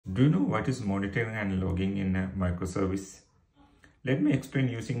Do you know what is monitoring and logging in a microservice? Let me explain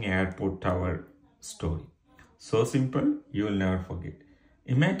using an airport tower story. So simple, you will never forget.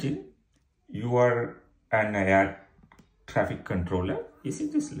 Imagine you are an air traffic controller. You see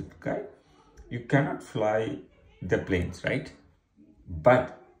this little guy? You cannot fly the planes, right?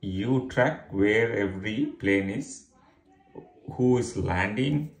 But you track where every plane is, who is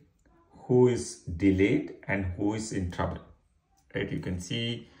landing, who is delayed, and who is in trouble. Right? You can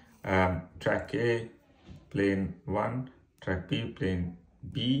see track A, plane 1, track B, plane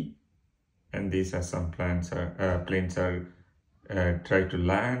B, and these are some planes are try to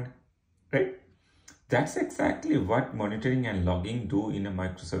land, right? That's exactly what monitoring and logging do in a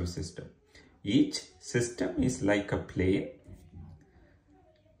microservice system. Each system is like a plane.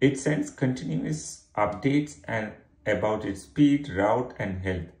 It sends continuous updates and about its speed, route, and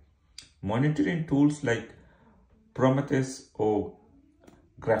health. Monitoring tools like Prometheus or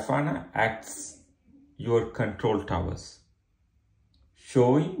Grafana acts your control towers,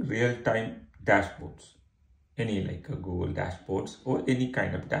 showing real-time dashboards, any like a Google dashboards or any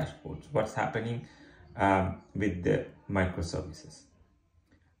kind of dashboards, what's happening with the microservices.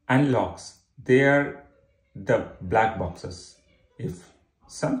 And logs, they are the black boxes. If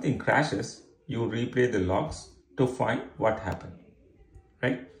something crashes, you replay the logs to find what happened,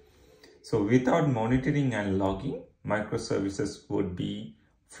 right? So without monitoring and logging, microservices would be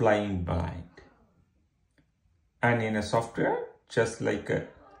flying blind. And in a software, just like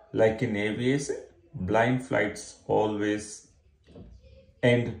in aviation, blind flights always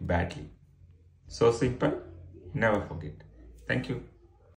end badly. So simple, never forget. Thank you.